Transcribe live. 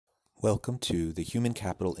Welcome to the Human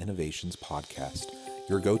Capital Innovations Podcast,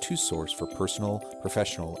 your go-to source for personal,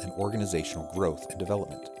 professional, and organizational growth and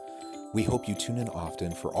development. We hope you tune in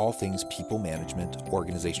often for all things people management,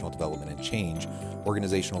 organizational development and change,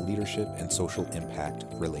 organizational leadership, and social impact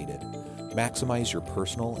related. Maximize your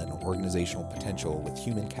personal and organizational potential with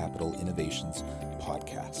Human Capital Innovations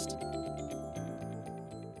Podcast.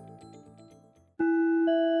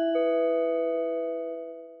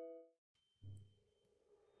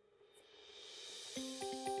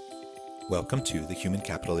 Welcome to the Human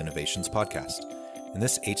Capital Innovations Podcast. In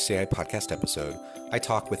this HCI podcast episode, I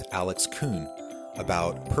talk with Alex Kuhn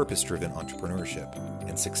about purpose-driven entrepreneurship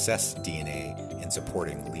and success DNA in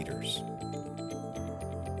supporting leaders.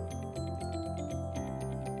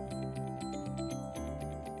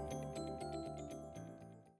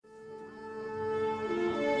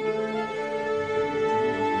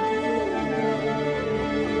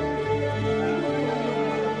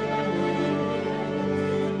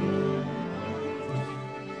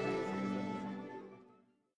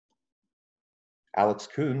 Alex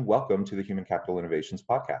Kuhn, welcome to the Human Capital Innovations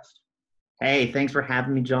Podcast. Hey, thanks for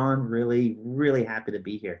having me, John. Really happy to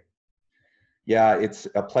be here. Yeah, it's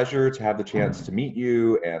a pleasure to have the chance to meet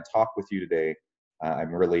you and talk with you today.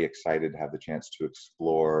 I'm really excited to have the chance to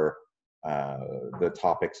explore the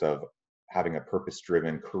topics of having a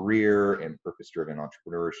purpose-driven career and purpose-driven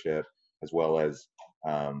entrepreneurship, as well as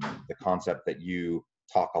the concept that you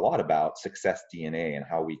talk a lot about, success DNA, and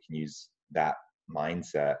how we can use that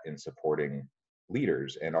mindset in supporting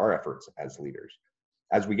leaders and our efforts as leaders.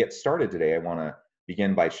 As we get started today, I want to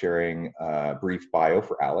begin by sharing a brief bio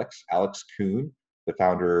for Alex. Alex Kuhn, the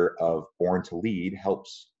founder of Born to Lead,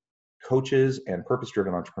 helps coaches and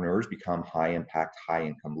purpose-driven entrepreneurs become high-impact,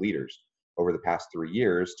 high-income leaders. Over the past 3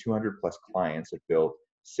 years, 200 plus clients have built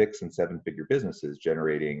 6- and 7-figure businesses,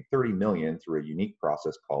 generating 30 million through a unique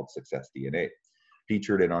process called Success DNA.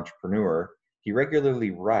 Featured in Entrepreneur, he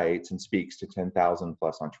regularly writes and speaks to 10,000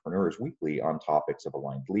 plus entrepreneurs weekly on topics of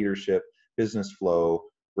aligned leadership, business flow,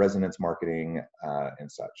 resonance marketing,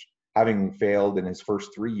 and such. Having failed in his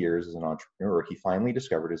first 3 years as an entrepreneur, he finally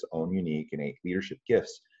discovered his own unique innate leadership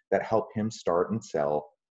gifts that help him start and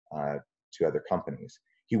sell to other companies.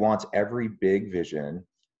 He wants every big vision,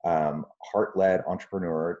 heart-led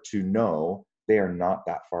entrepreneur to know they are not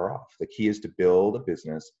that far off. The key is to build a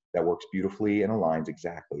business that works beautifully and aligns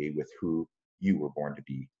exactly with who you were born to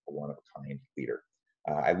be, a one-of-a-kind leader.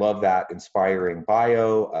 I love that inspiring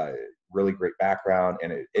bio, really great background,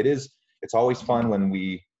 and it's always fun when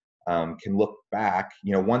we can look back.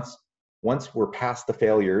 You know, once we're past the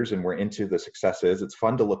failures and we're into the successes, it's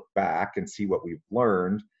fun to look back and see what we've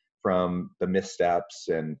learned from the missteps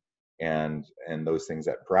and those things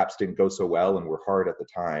that perhaps didn't go so well and were hard at the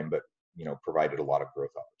time, but provided a lot of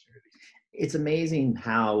growth opportunities. It's amazing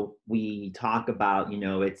how we talk about,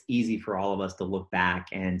 it's easy for all of us to look back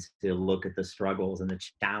and to look at the struggles and the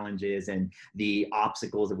challenges and the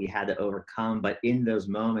obstacles that we had to overcome. But in those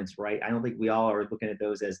moments, right, I don't think we all are looking at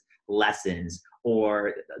those as lessons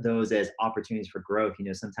or those as opportunities for growth.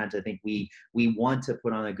 Sometimes I think we want to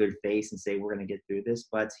put on a good face and say, we're going to get through this.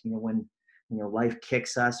 But, when life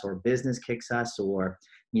kicks us or business kicks us or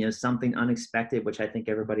something unexpected, which I think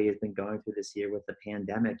everybody has been going through this year with the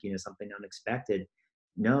pandemic, something unexpected.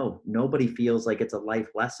 No, nobody feels like it's a life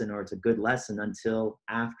lesson or it's a good lesson until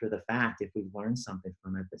after the fact, if we've learned something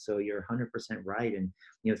from it. So you're 100% right. And,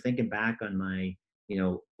 thinking back on my,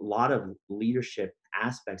 a lot of leadership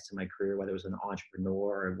aspects to my career, whether it was an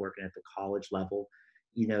entrepreneur or working at the college level,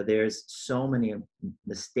 there's so many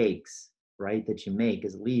mistakes, right, that you make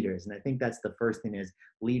as leaders. And I think that's the first thing as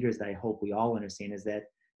leaders that I hope we all understand is that,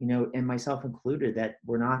 and myself included, that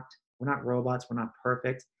we're not robots, we're not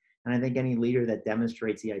perfect. And I think any leader that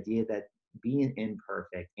demonstrates the idea that being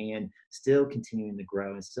imperfect and still continuing to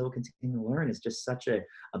grow and still continuing to learn is just such a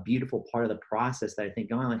beautiful part of the process that I think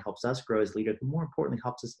not only helps us grow as leaders, but more importantly,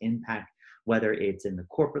 helps us impact, whether it's in the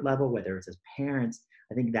corporate level, whether it's as parents.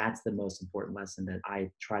 I think that's the most important lesson that I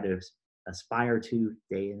try to aspire to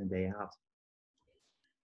day in and day out.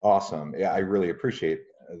 Awesome. Yeah, I really appreciate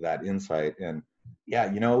that insight. And yeah,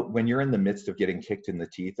 when you're in the midst of getting kicked in the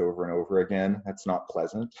teeth over and over again, that's not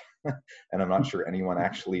pleasant. And I'm not sure anyone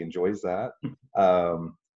actually enjoys that.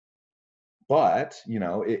 But,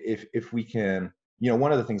 if we can,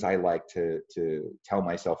 one of the things I like to tell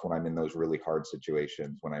myself when I'm in those really hard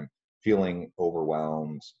situations, when I'm feeling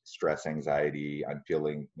overwhelmed, stress, anxiety, I'm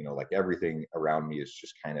feeling, like everything around me is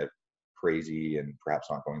just kind of crazy and perhaps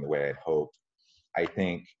not going the way I'd hoped. I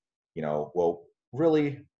think, well,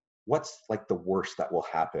 really, what's like the worst that will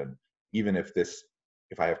happen, even if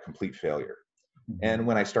I have complete failure? Mm-hmm. And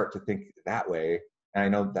when I start to think that way, And I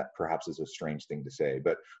know that perhaps is a strange thing to say,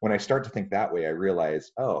 but when I start to think that way, I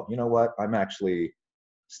realize, oh, you know what? I'm actually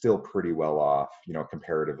still pretty well off,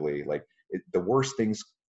 comparatively. Like the worst things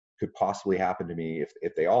could possibly happen to me.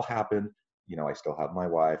 If they all happen, I still have my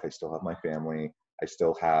wife, I still have my family, I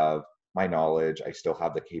still have my knowledge, I still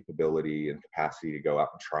have the capability and capacity to go out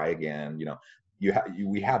and try again.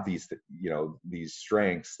 We have these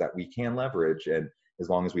strengths that we can leverage, and as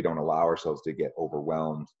long as we don't allow ourselves to get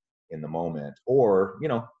overwhelmed in the moment, or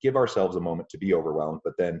give ourselves a moment to be overwhelmed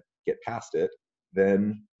but then get past it,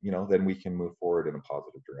 then we can move forward in a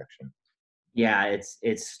positive direction. Yeah,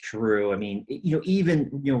 it's true. I mean, even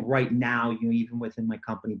right now, even within my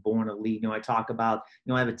company, Born to Lead, I talk about,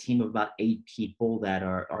 I have a team of about 8 people that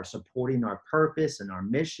are supporting our purpose and our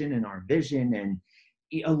mission and our vision, and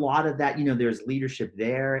a lot of that, there's leadership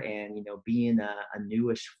there, and being a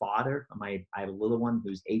newish father. I have a little one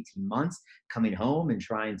who's 18 months, coming home and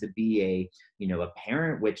trying to be a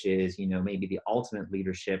parent, which is maybe the ultimate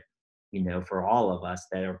leadership for all of us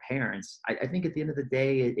that are parents. I think at the end of the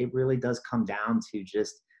day, it really does come down to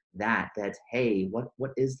just that, hey,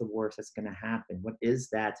 what is the worst that's going to happen? What is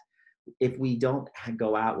that? If we don't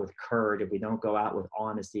go out with courage, if we don't go out with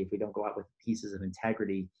honesty, if we don't go out with pieces of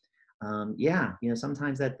integrity, yeah,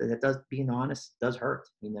 sometimes that does, being honest does hurt.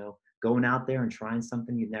 Going out there and trying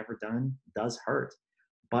something you've never done does hurt.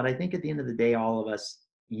 But I think at the end of the day, all of us,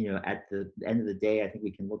 at the end of the day, I think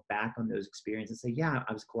we can look back on those experiences and say, yeah,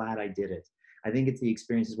 I was glad I did it. I think it's the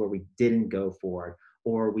experiences where we didn't go for it,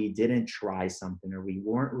 or we didn't try something, or we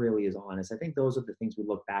weren't really as honest. I think those are the things we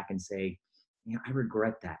look back and say, I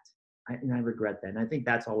regret that. And I regret that. And I think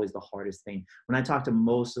that's always the hardest thing. When I talk to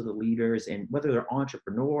most of the leaders, and whether they're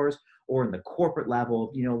entrepreneurs or in the corporate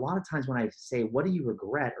level, a lot of times when I say, what do you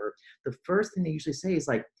regret? Or the first thing they usually say is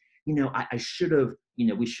like, I should have,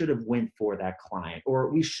 we should have went for that client,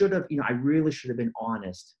 or we should have, I really should have been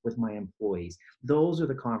honest with my employees. Those are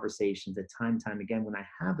the conversations that time and time again, when I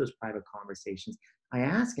have those private conversations, I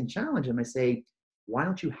ask and challenge them. I say, why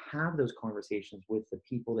don't you have those conversations with the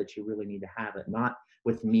people that you really need to have it, not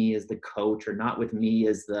with me as the coach, or not with me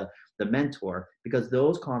as the mentor, because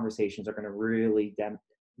those conversations are going to really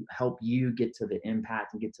help you get to the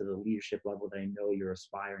impact and get to the leadership level that I know you're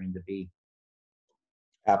aspiring to be.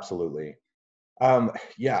 Absolutely.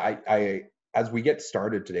 Yeah, as we get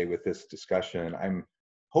started today with this discussion, I'm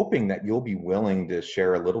hoping that you'll be willing to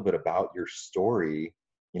share a little bit about your story,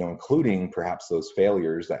 including perhaps those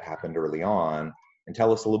failures that happened early on, and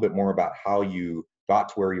tell us a little bit more about how you got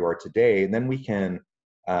to where you are today. And then we can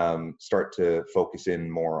start to focus in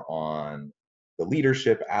more on the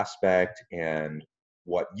leadership aspect and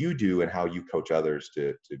what you do and how you coach others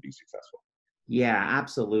to be successful. Yeah,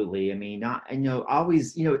 absolutely. I mean, not,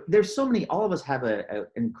 always, there's so many, all of us have a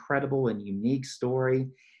incredible and unique story.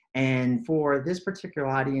 And for this particular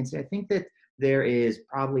audience, I think that there is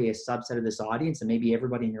probably a subset of this audience, and maybe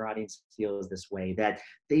everybody in your audience feels this way, that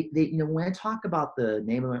when I talk about the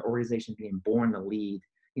name of my organization being Born to Lead,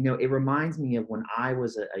 it reminds me of when I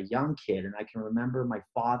was a young kid, and I can remember my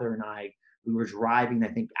father and we were driving, I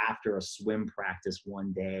think, after a swim practice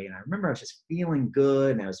one day. And I remember I was just feeling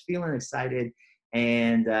good and I was feeling excited.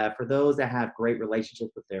 And for those that have great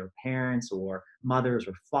relationships with their parents or mothers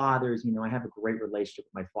or fathers, I have a great relationship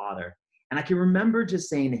with my father. And I can remember just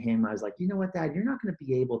saying to him, I was like, you know what, Dad, you're not going to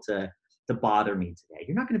be able to bother me today.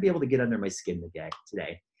 You're not going to be able to get under my skin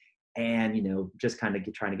today. And, just kind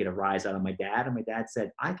of trying to get a rise out of my dad. And my dad said,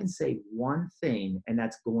 I can say one thing, and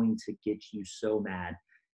that's going to get you so mad.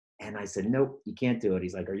 And I said, nope, you can't do it.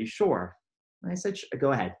 He's like, are you sure? And I said,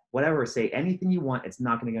 go ahead, whatever, say anything you want. It's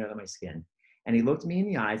not going to get under my skin. And he looked me in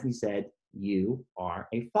the eyes and he said, you are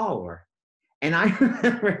a follower. And I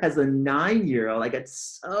remember as a 9-year-old, I got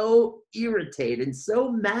so irritated and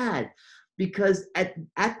so mad, because at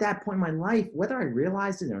that point in my life, whether I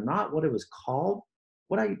realized it or not, what it was called,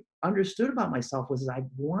 what I understood about myself was I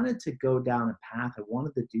wanted to go down a path. I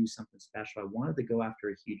wanted to do something special. I wanted to go after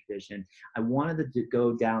a huge vision. I wanted to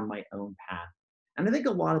go down my own path. And I think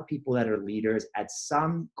a lot of people that are leaders at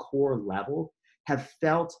some core level have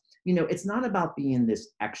felt, it's not about being this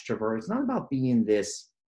extrovert. It's not about being this,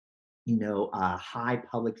 a high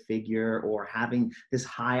public figure or having this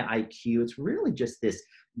high IQ. It's really just this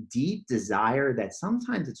deep desire that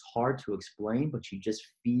sometimes it's hard to explain, but you just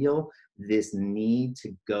feel this need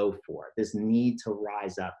to go for it, this need to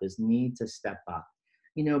rise up, this need to step up.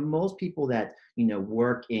 Most people that,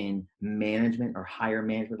 work in management or higher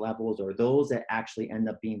management levels, or those that actually end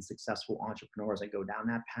up being successful entrepreneurs that go down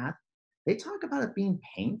that path, they talk about it being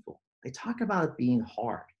painful. They talk about it being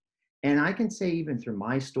hard. And I can say even through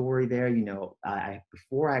my story there,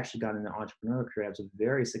 before I actually got into the entrepreneur career, I was a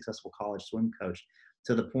very successful college swim coach,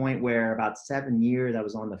 to the point where about 7 years I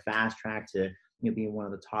was on the fast track to being one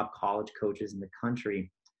of the top college coaches in the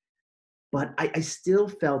country. But I still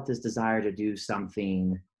felt this desire to do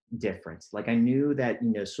something different. Like, I knew that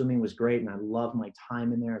swimming was great, and I loved my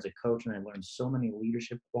time in there as a coach, and I learned so many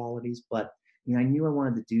leadership qualities. But I knew I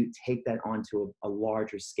wanted to take that onto a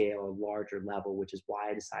larger scale, a larger level, which is why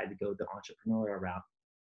I decided to go the entrepreneurial route.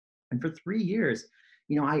 And for 3 years,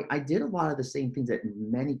 I did a lot of the same things that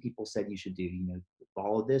many people said you should do.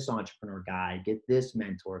 Follow this entrepreneur guide, get this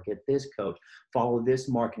mentor, get this coach, follow this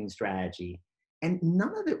marketing strategy. And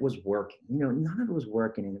none of it was working. None of it was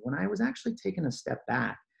working. And when I was actually taking a step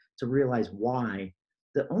back to realize why,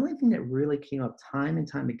 the only thing that really came up time and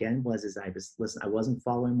time again I wasn't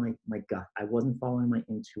following my gut. I wasn't following my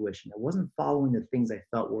intuition. I wasn't following the things I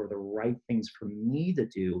felt were the right things for me to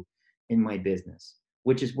do in my business,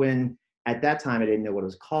 which is when, at that time, I didn't know what it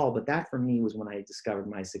was called, but that for me was when I discovered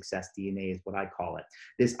my success DNA, is what I call it.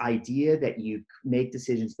 This idea that you make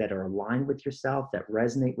decisions that are aligned with yourself, that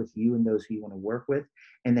resonate with you and those who you want to work with,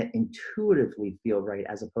 and that intuitively feel right,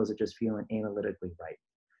 as opposed to just feeling analytically right.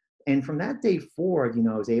 And from that day forward,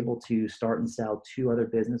 I was able to start and sell two other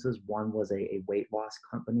businesses. One was a weight loss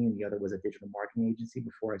company, and the other was a digital marketing agency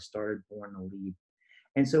before I started Born to Lead.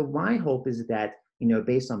 And so my hope is that,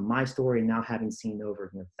 based on my story, and now having seen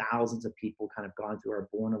over thousands of people kind of gone through our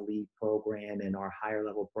Born to Lead program and our higher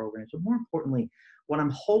level programs, but more importantly, what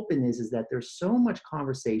I'm hoping is that there's so much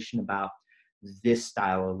conversation about this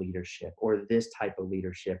style of leadership or this type of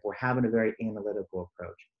leadership, or having a very analytical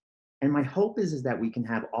approach. And my hope is that we can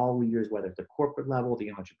have all leaders, whether at the corporate level,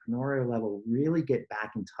 the entrepreneurial level, really get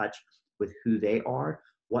back in touch with who they are,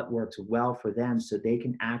 what works well for them, so they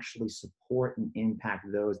can actually support and impact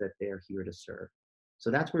those that they're here to serve. So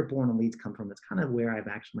that's where Born to Leads come from. It's kind of where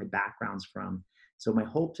my background's from. So my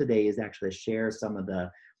hope today is actually to share some of the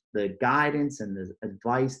guidance and the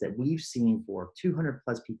advice that we've seen for 200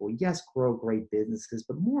 plus people. Yes, grow great businesses,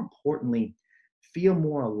 but more importantly, feel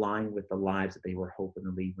more aligned with the lives that they were hoping to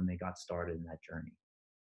lead when they got started in that journey.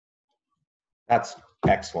 That's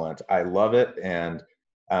excellent. I love it. And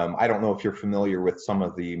I don't know if you're familiar with some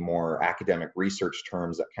of the more academic research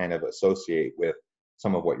terms that kind of associate with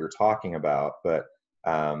some of what you're talking about, but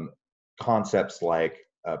concepts like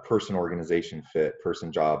person organization fit,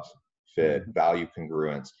 person jobs fit, value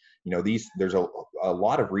congruence, there's a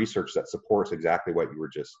lot of research that supports exactly what you were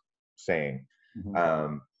just saying.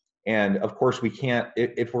 And of course we can't,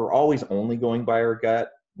 if we're always only going by our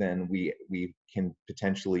gut, then we can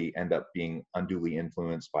potentially end up being unduly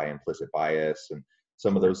influenced by implicit bias and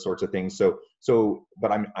some of those sorts of things.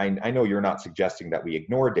 But I know you're not suggesting that we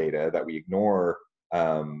ignore data, that we ignore,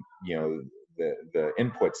 the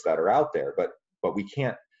inputs that are out there, but we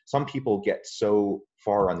can't, some people get so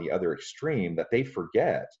far on the other extreme that they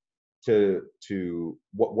forget to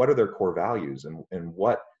what are their core values, and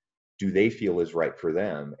what do they feel is right for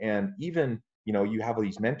them. And even, you have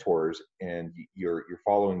these mentors and you're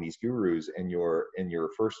following these gurus, and you're in your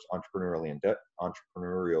first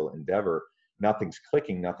entrepreneurial endeavor, nothing's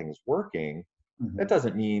clicking, nothing's working. That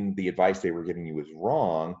doesn't mean the advice they were giving you was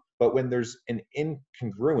wrong, but when there's an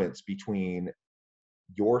incongruence between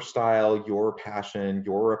your style, your passion,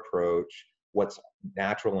 your approach, what's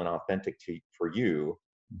natural and authentic for you,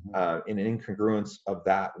 in an incongruence of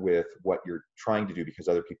that with what you're trying to do because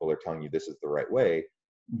other people are telling you this is the right way,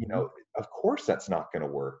 of course that's not going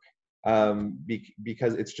to work,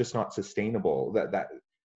 because it's just not sustainable. That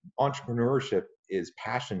entrepreneurship is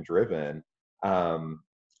passion driven,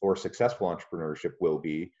 or successful entrepreneurship will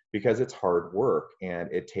be, because it's hard work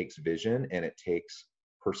and it takes vision and it takes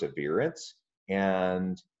perseverance.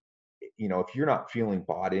 And if you're not feeling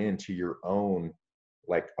bought into your own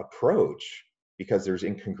approach, because there's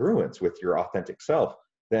incongruence with your authentic self,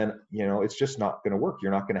 then it's just not going to work.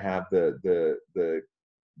 You're not going to have the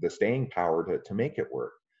staying power to make it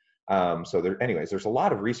work. So there's a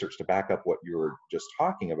lot of research to back up what you were just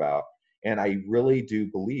talking about, and I really do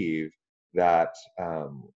believe that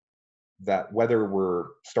that whether we're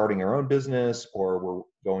starting our own business or we're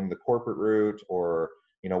going the corporate route, or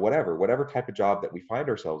whatever type of job that we find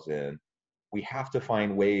ourselves in, we have to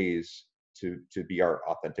find ways to be our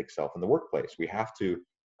authentic self in the workplace. We have to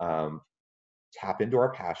tap into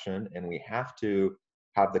our passion, and we have to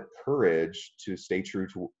have the courage to stay true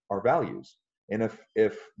to our values. And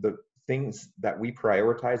if the things that we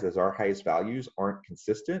prioritize as our highest values aren't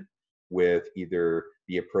consistent with either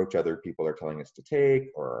the approach other people are telling us to take,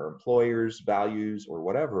 or our employers' values, or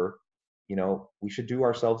whatever, we should do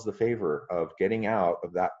ourselves the favor of getting out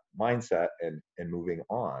of that mindset and moving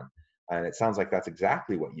on. And it sounds like that's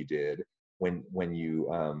exactly what you did when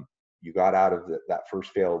you got out of that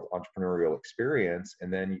first failed entrepreneurial experience,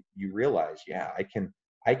 and then you realize, yeah, I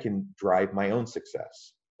can drive my own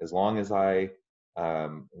success as long as I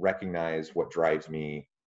recognize what drives me,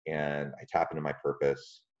 and I tap into my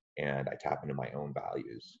purpose, and I tap into my own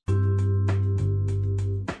values.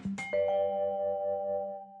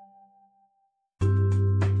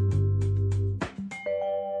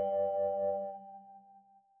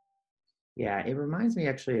 Yeah, it reminds me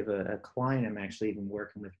actually of a client I'm actually even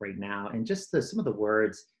working with right now, and just some of the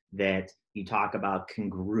words that you talk about: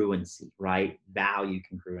 congruency, right? Value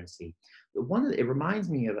congruency. It reminds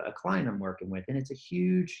me of a client I'm working with, and it's a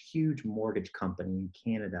huge, huge mortgage company in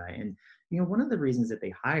Canada. And one of the reasons that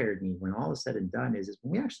they hired me, when all is said and done, is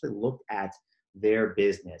when we actually looked at their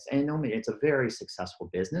business. And I mean, it's a very successful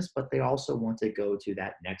business, but they also want to go to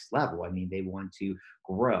that next level. I mean, they want to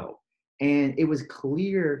grow. And it was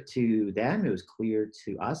clear to them, it was clear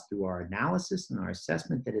to us through our analysis and our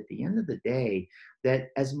assessment, that at the end of the day, that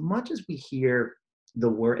as much as we hear the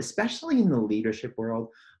word, especially in the leadership world,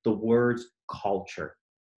 the words culture,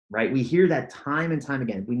 right? We hear that time and time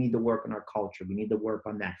again. We need to work on our culture. We need to work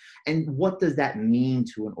on that. And what does that mean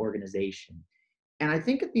to an organization? And I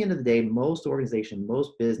think at the end of the day, most organizations,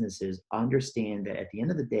 most businesses understand that at the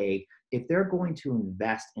end of the day, if they're going to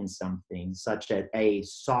invest in something such as a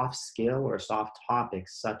soft skill or soft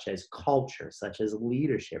topics such as culture, such as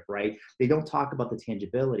leadership, right? They don't talk about the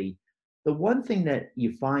tangibility. The one thing that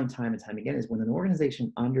you find time and time again is when an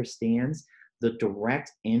organization understands the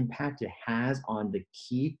direct impact it has on the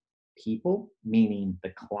key people, meaning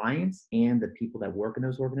the clients and the people that work in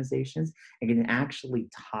those organizations, and can actually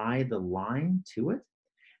tie the line to it.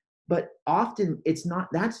 But often it's not,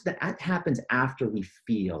 that happens after we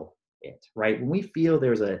feel it, right? When we feel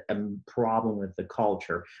there's a problem with the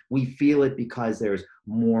culture, we feel it because there's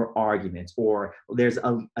more arguments, or there's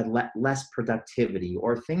less productivity,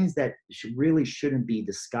 or things that really shouldn't be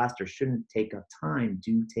discussed or shouldn't take up time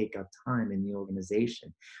do take up time in the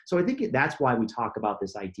organization. So I think that's why we talk about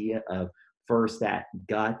this idea of first that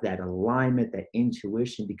gut, that alignment, that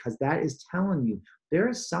intuition, because that is telling you there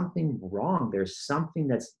is something wrong. There's something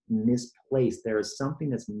that's misplaced. There is something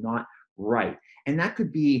that's not right. And that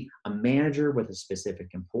could be a manager with a specific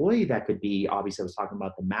employee. That could be, obviously, I was talking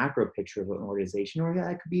about the macro picture of an organization, or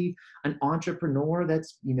that could be an entrepreneur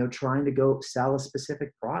that's, trying to go sell a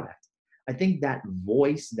specific product. I think that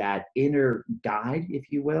voice, that inner guide,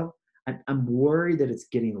 if you will, I'm worried that it's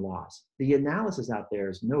getting lost. The analysis out there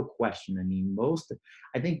is no question. I mean,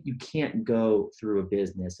 I think you can't go through a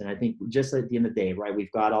business. And I think just at the end of the day, right,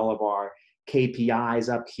 we've got all of our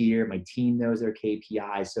KPIs up here. My team knows their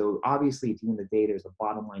KPIs. So obviously at the end of the day, there's the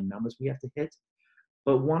bottom line numbers we have to hit.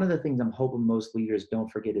 But one of the things I'm hoping most leaders don't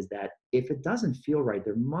forget is that if it doesn't feel right,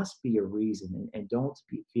 there must be a reason, and don't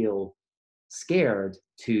feel scared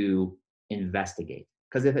to investigate.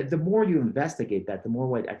 Because the more you investigate that, the more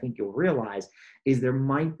what I think you'll realize is there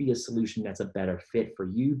might be a solution that's a better fit for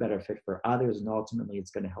you, better fit for others, and ultimately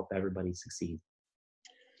it's going to help everybody succeed.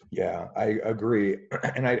 Yeah, I agree.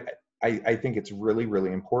 And I think it's really,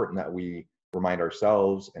 really important that we remind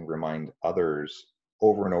ourselves and remind others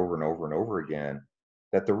over and over and over and over again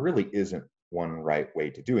that there really isn't one right way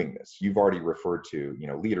to doing this. You've already referred to,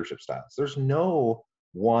 leadership styles. There's no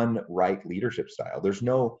one right leadership style. There's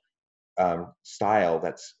no style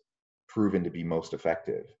that's proven to be most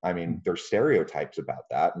effective. I mean, there's stereotypes about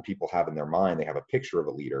that, and people have in their mind, they have a picture of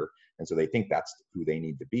a leader, and so they think that's who they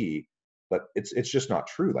need to be. But it's just not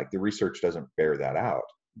true. Like, the research doesn't bear that out.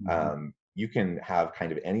 You can have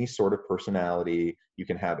kind of any sort of personality, you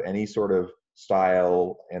can have any sort of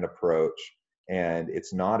style and approach, and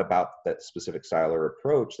it's not about that specific style or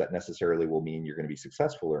approach that necessarily will mean you're going to be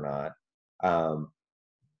successful or not.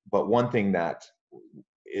 But one thing that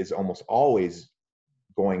is almost always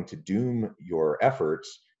going to doom your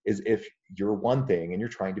efforts is if you're one thing and you're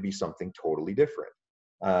trying to be something totally different.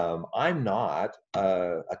 I'm not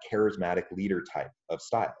a charismatic leader type of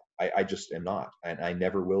style. I just am not, and I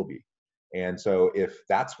never will be. And so if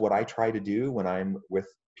that's what I try to do when I'm with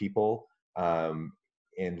people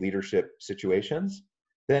in leadership situations,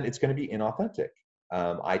 then it's going to be inauthentic.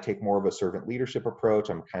 I take more of a servant leadership approach.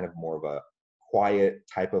 I'm kind of more of a quiet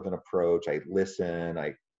type of an approach. I listen,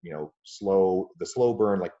 the slow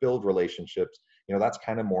burn, like build relationships, that's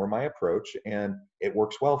kind of more my approach, and it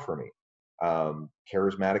works well for me.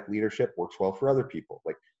 Charismatic leadership works well for other people.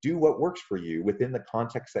 Like, do what works for you within the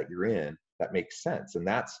context that you're in that makes sense. And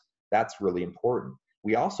that's really important.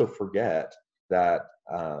 We also forget that,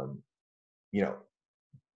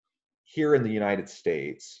 here in the United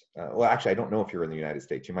States, well, actually, I don't know if you're in the United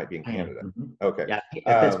States. You might be in I am. Canada. Mhm. Okay. Yeah,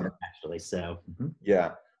 Pittsburgh Um, actually. So mhm.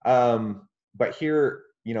 yeah. But here,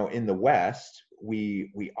 in the West,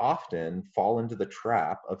 we often fall into the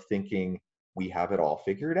trap of thinking we have it all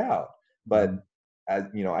figured out. But Mhm. as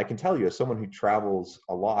I can tell you, as someone who travels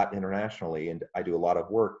a lot internationally, and I do a lot of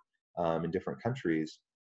work in different countries,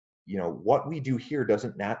 what we do here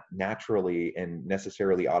doesn't naturally and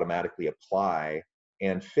necessarily automatically apply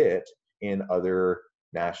and fit in other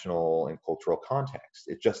national and cultural contexts.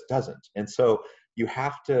 It just doesn't. And so you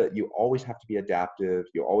always have to be adaptive.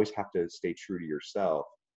 You always have to stay true to yourself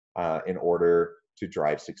in order to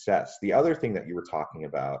drive success. The other thing that you were talking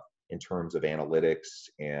about in terms of analytics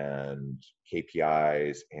and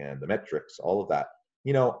KPIs and the metrics, all of that,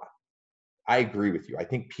 I agree with you. I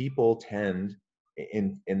think people tend,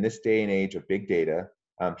 in this day and age of big data,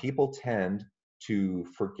 people tend to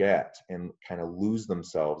forget and kind of lose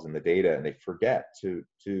themselves in the data, and they forget to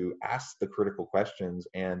ask the critical questions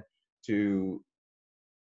and to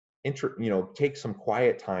take some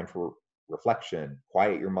quiet time for reflection,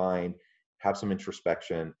 quiet your mind, have some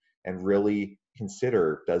introspection, and really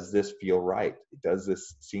consider: does this feel right? Does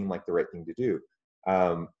this seem like the right thing to do?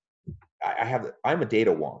 Um, I'm a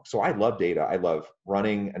data wonk, so I love data. I love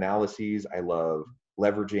running analyses. I love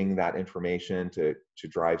leveraging that information to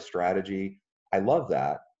drive strategy. I love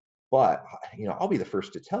that. But I'll be the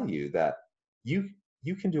first to tell you that you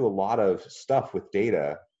you can do a lot of stuff with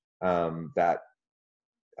data that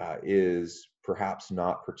is perhaps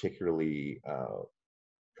not particularly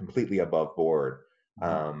completely above board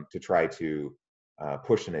Mhm. to try to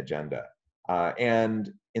push an agenda.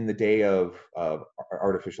 And in the day of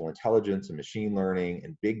artificial intelligence and machine learning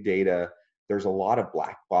and big data, there's a lot of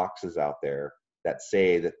black boxes out there that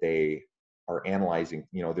say that they are analyzing,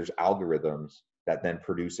 there's algorithms that then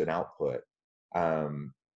produce an output.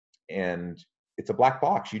 Um, and it's a black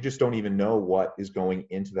box. You just don't even know what is going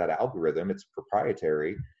into that algorithm. It's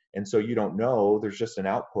proprietary. And so you don't know, there's just an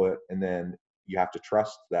output, and then you have to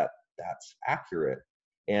trust that that's accurate.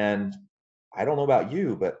 And I don't know about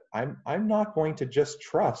you, but I'm not going to just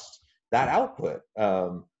trust that output.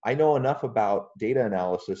 I know enough about data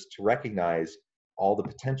analysis to recognize all the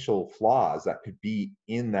potential flaws that could be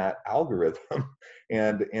in that algorithm,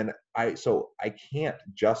 and I can't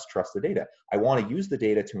just trust the data. I want to use the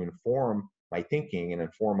data to inform my thinking and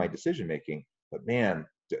inform my decision making. But man,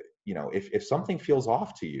 if something feels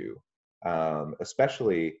off to you,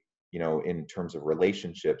 especially in terms of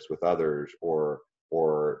relationships with others, or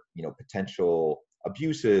potential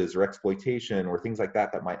abuses or exploitation or things like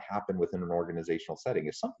that that might happen within an organizational setting,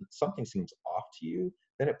 if something seems off to you,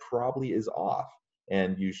 then it probably is off,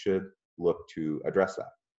 and you should look to address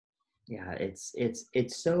that. Yeah,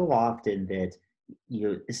 it's so often that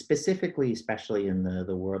specifically, especially in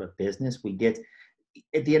the world of business, we get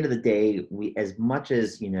at the end of the day, we as much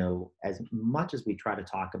as as much as we try to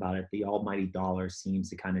talk about it, the almighty dollar seems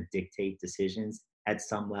to kind of dictate decisions at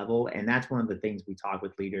some level. And that's one of the things we talk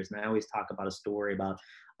with leaders. And I always talk about a story about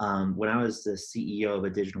when I was the CEO of a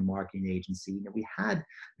digital marketing agency. We had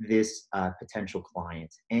this potential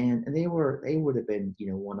client, and they would have been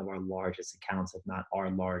one of our largest accounts, if not our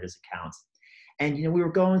largest accounts. And we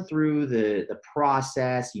were going through the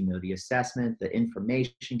process, the assessment, the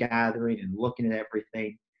information gathering, and looking at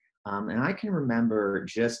everything. And I can remember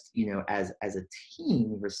just as a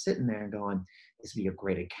team, we were sitting there and going, "This would be a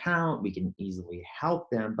great account. We can easily help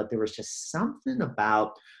them." But there was just something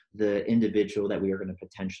about the individual that we were going to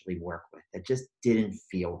potentially work with that just didn't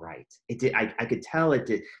feel right. It did. I could tell it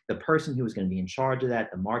did. The person who was going to be in charge of that,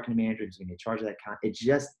 the marketing manager who was going to be in charge of that account, it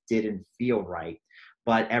just didn't feel right.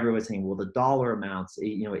 But everyone's saying, well, the dollar amounts,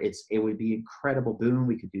 it would be incredible. Boom,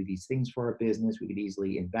 we could do these things for our business. We could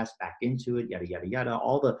easily invest back into it, yada yada yada.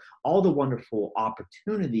 All the wonderful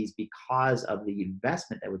opportunities because of the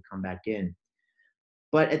investment that would come back in.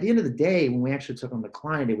 But at the end of the day, when we actually took on the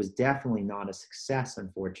client, it was definitely not a success,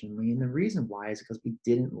 unfortunately. And the reason why is because we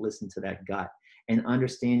didn't listen to that gut, and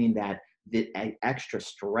understanding that the extra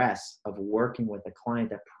stress of working with a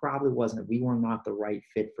client that probably we were not the right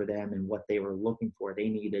fit for them and what they were looking for. They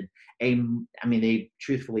needed they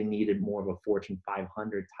truthfully needed more of a Fortune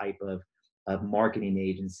 500 type of marketing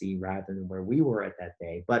agency rather than where we were at that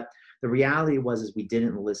day. But the reality is we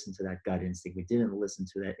didn't listen to that gut instinct. We didn't listen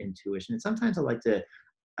to that intuition. And sometimes I like to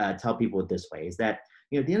tell people it this way: is that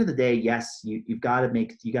at the end of the day, yes, you've got to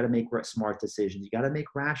make smart decisions. You got to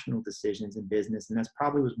make rational decisions in business, and that's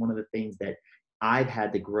probably was one of the things that I've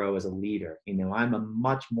had to grow as a leader. I'm a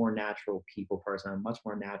much more natural people person. I'm much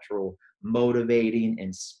more natural, motivating,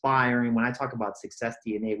 inspiring. When I talk about success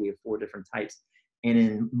DNA, we have 4 different types, and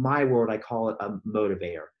in my world, I call it a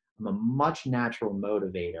motivator. I'm a much natural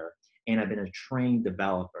motivator, and I've been a trained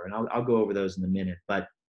developer. And I'll go over those in a minute. But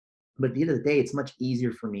at the end of the day, it's much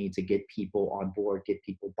easier for me to get people on board, get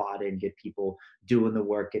people bought in, get people doing the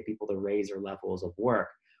work, get people to raise their levels of work.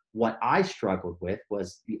 What I struggled with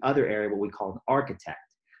was the other area, what we call an architect.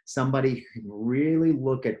 Somebody who can really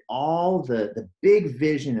look at all the big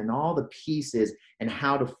vision and all the pieces and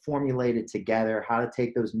how to formulate it together, how to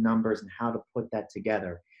take those numbers and how to put that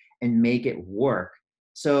together and make it work.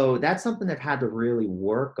 So that's something I've had to really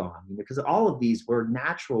work on, because all of these were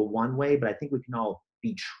natural one way, but I think we can all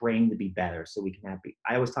be trained to be better. So we can have,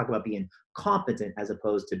 I always talk about being competent as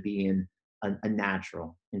opposed to being a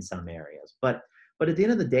natural in some areas. But at the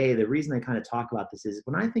end of the day, the reason I kind of talk about this is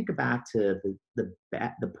when I think back to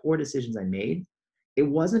the poor decisions I made, it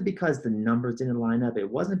wasn't because the numbers didn't line up. It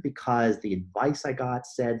wasn't because the advice I got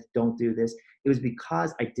said, don't do this. It was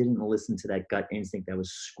because I didn't listen to that gut instinct that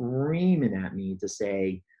was screaming at me to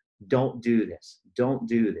say, don't do this, don't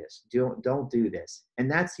do this, don't do this. And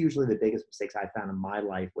that's usually the biggest mistakes I found in my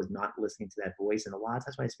life, was not listening to that voice. And a lot of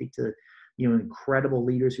times when I speak to, incredible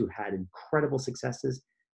leaders who had incredible successes,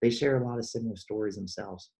 they share a lot of similar stories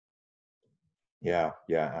themselves. Yeah,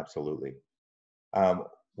 yeah, absolutely.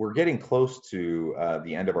 We're getting close to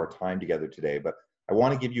the end of our time together today, but I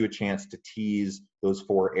want to give you a chance to tease those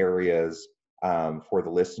 4 areas for the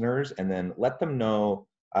listeners, and then let them know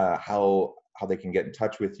how they can get in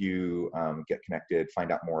touch with you, get connected,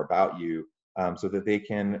 find out more about you, so that they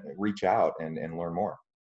can reach out and learn more.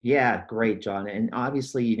 Yeah, great, John. And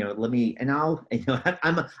obviously, let me, and I'll,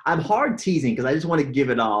 I'm hard teasing because I just want to give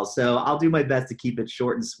it all. So I'll do my best to keep it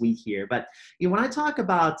short and sweet here. But when I talk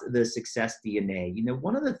about the success DNA,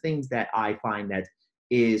 one of the things that I find that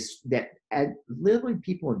literally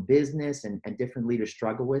people in business and different leaders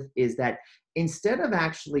struggle with is that instead of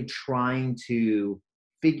actually trying to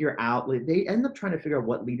figure out, they end up trying to figure out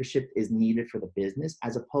what leadership is needed for the business,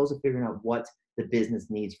 as opposed to figuring out what the business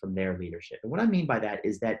needs from their leadership. And what I mean by that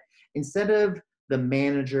is that instead of the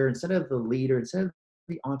manager, instead of the leader, instead of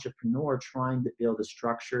the entrepreneur trying to build the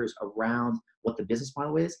structures around what the business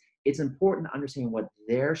model is, it's important to understand what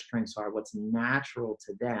their strengths are, what's natural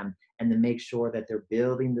to them, and to make sure that they're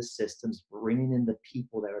building the systems, bringing in the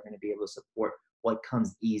people that are going to be able to support what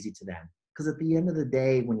comes easy to them. Because at the end of the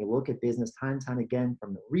day, when you look at business time and time again,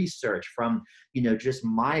 from the research, from just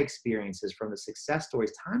my experiences, from the success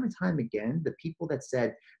stories, time and time again, the people that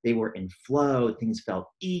said they were in flow, things felt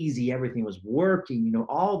easy, everything was working,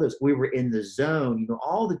 all those, we were in the zone,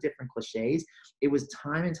 all the different cliches, it was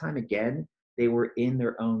time and time again, they were in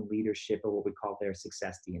their own leadership, or what we call their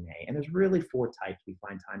success DNA. And there's really 4 types we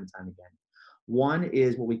find time and time again. One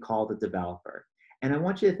is what we call the developer. And I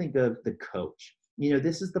want you to think of the coach.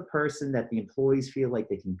 This is the person that the employees feel like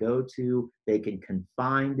they can go to, they can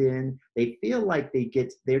confide in, they feel like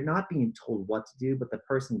they're not being told what to do, but the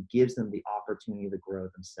person gives them the opportunity to grow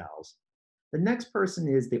themselves. The next person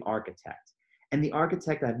is the architect. And the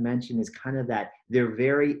architect I've mentioned is kind of that they're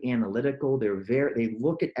very analytical, they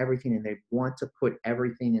look at everything and they want to put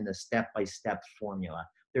everything in a step-by-step formula.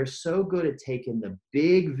 They're so good at taking the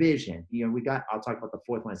big vision. I'll talk about the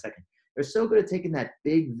 4th one in a second. They're so good at taking that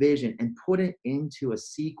big vision and put it into a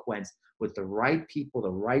sequence with the right people, the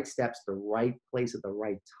right steps, the right place at the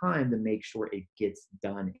right time to make sure it gets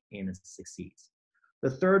done and it succeeds. The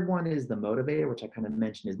third one is the motivator, which I kind of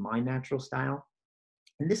mentioned is my natural style.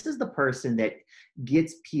 And this is the person that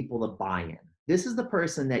gets people to buy in. This is the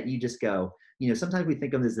person that you just go, sometimes we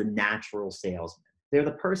think of as a natural salesman. They're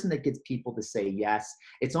the person that gets people to say yes.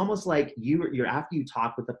 It's almost like you're after you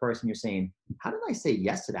talk with the person, you're saying, how did I say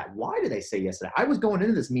yes to that? Why did I say yes to that? I was going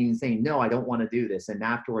into this meeting saying, no, I don't want to do this. And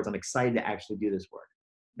afterwards, I'm excited to actually do this work.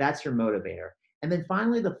 That's your motivator. And then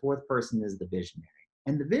finally, the 4th person is the visionary.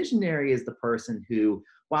 And the visionary is the person who,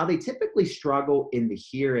 while they typically struggle in the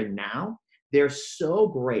here and now, they're so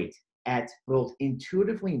great at both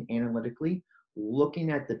intuitively and analytically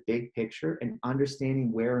looking at the big picture and understanding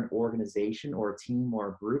where an organization or a team or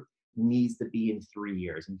a group needs to be in 3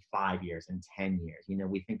 years and 5 years and 10 years.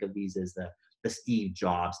 We think of these as the Steve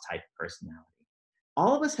Jobs type personality.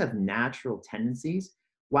 All of us have natural tendencies.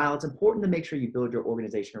 While it's important to make sure you build your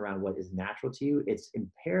organization around what is natural to you, it's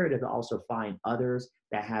imperative to also find others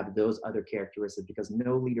that have those other characteristics, because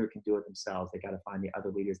no leader can do it themselves. They got to find the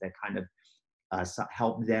other leaders that kind of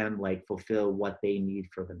help them fulfill what they need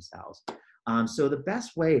for themselves. So the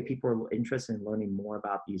best way, if people are interested in learning more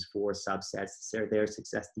about these 4 subsets, their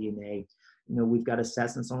success DNA, we've got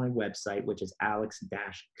assessments on my website, which is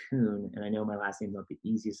Alex-Kuhn. And I know my last name is not the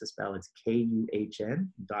easiest to spell. It's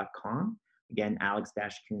KUHN.com. Again,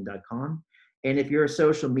 Alex-Kuhn.com. And if you're a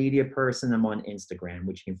social media person, I'm on Instagram,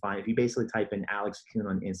 which you can find. If you basically type in Alex Kuhn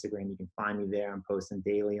on Instagram, you can find me there. I'm posting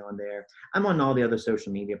daily on there. I'm on all the other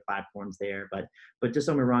social media platforms there. But just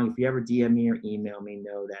don't get me wrong, if you ever DM me or email me,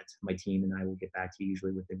 know that my team and I will get back to you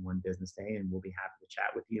usually within one business day, and we'll be happy to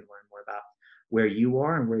chat with you and learn more about where you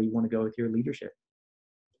are and where you want to go with your leadership.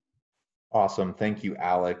 Awesome. Thank you,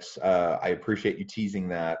 Alex. I appreciate you teasing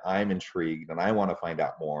that. I'm intrigued and I want to find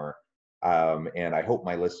out more. And I hope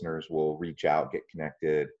my listeners will reach out, get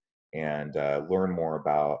connected, and learn more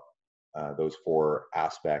about those four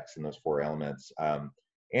aspects and those four elements.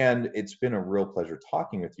 And it's been a real pleasure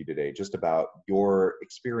talking with you today, just about your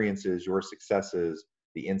experiences, your successes,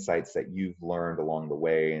 the insights that you've learned along the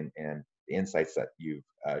way, and the insights that you've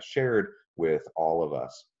shared with all of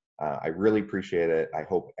us. I really appreciate it. I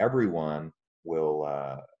hope everyone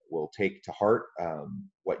will take to heart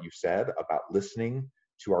what you said about listening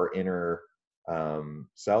to our inner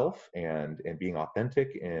self and being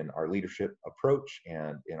authentic in our leadership approach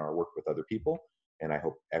and in our work with other people. And I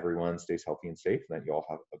hope everyone stays healthy and safe, and that you all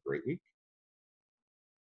have a great week.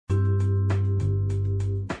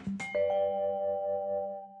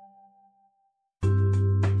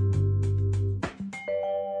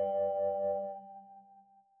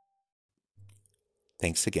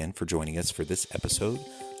 Thanks again for joining us for this episode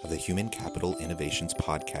of the Human Capital Innovations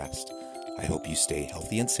Podcast. I hope you stay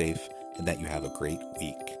healthy and safe and that you have a great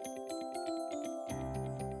week.